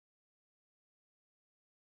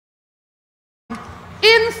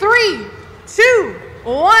3, 2,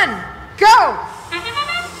 1, go!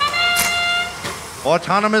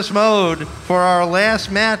 Autonomous mode for our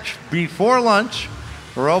last match before lunch.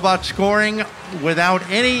 Robot scoring without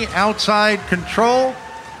any outside control.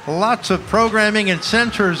 Lots of programming and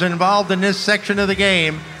sensors involved in this section of the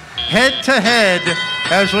game. Head to head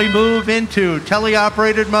as we move into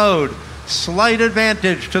teleoperated mode. Slight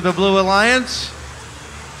advantage to the Blue Alliance.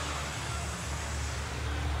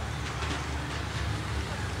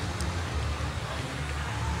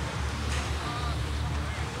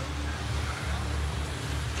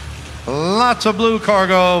 Lots of blue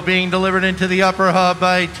cargo being delivered into the upper hub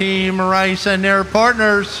by Team Rice and their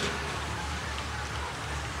partners.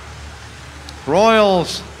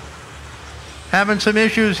 Royals having some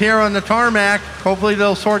issues here on the tarmac. Hopefully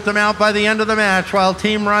they'll sort them out by the end of the match, while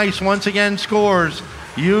Team Rice once again scores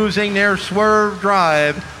using their swerve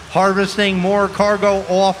drive, harvesting more cargo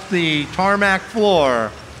off the tarmac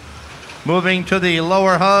floor. Moving to the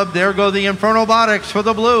lower hub, there go the Infernal Robotics for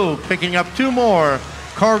the blue, picking up 2 more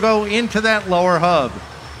cargo into that lower hub.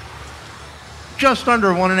 Just under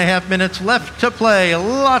 1.5 minutes left to play.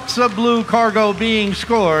 Lots of blue cargo being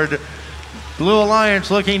scored. Blue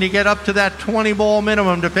Alliance looking to get up to that 20 ball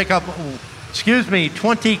minimum to pick up,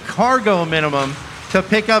 20 cargo minimum to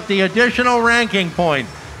pick up the additional ranking point.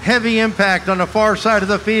 Heavy impact on the far side of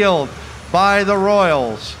the field by the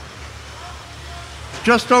Royals.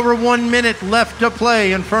 Just over 1 minute left to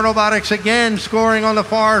play. Infernal Robotics again scoring on the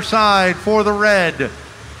far side for the red.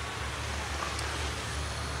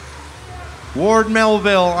 Ward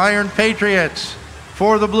Melville, Iron Patriots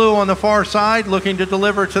for the blue on the far side, looking to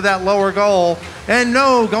deliver to that lower goal. And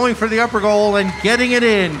no, going for the upper goal and getting it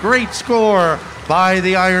in. Great score by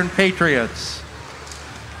the Iron Patriots.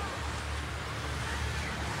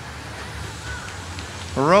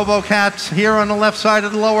 RoboCats here on the left side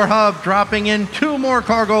of the lower hub, dropping in 2 more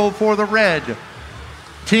cargo for the red.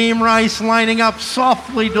 Team Rice lining up,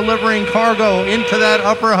 softly delivering cargo into that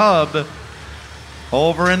upper hub.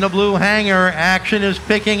 Over in the blue hangar, action is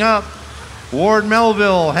picking up. Ward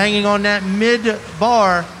Melville hanging on that mid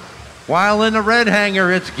bar, while in the red hangar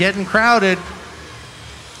it's getting crowded.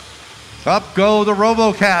 Up go the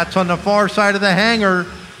RoboCats on the far side of the hangar,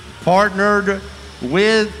 partnered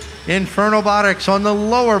with Infernal Robotics on the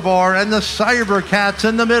lower bar and the Cybercats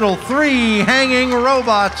in the middle. 3 hanging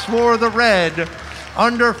robots for the red.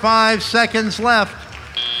 Under 5 seconds left.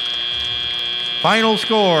 Final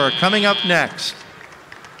score coming up next.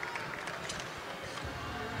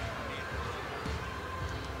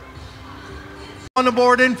 On the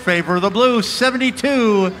board in favor of the blue,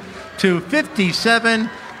 72 to 57.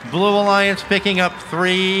 Blue Alliance picking up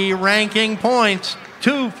 3 ranking points,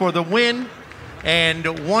 2 for the win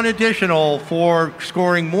and 1 additional for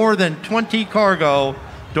scoring more than 20 cargo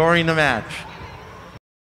during the match.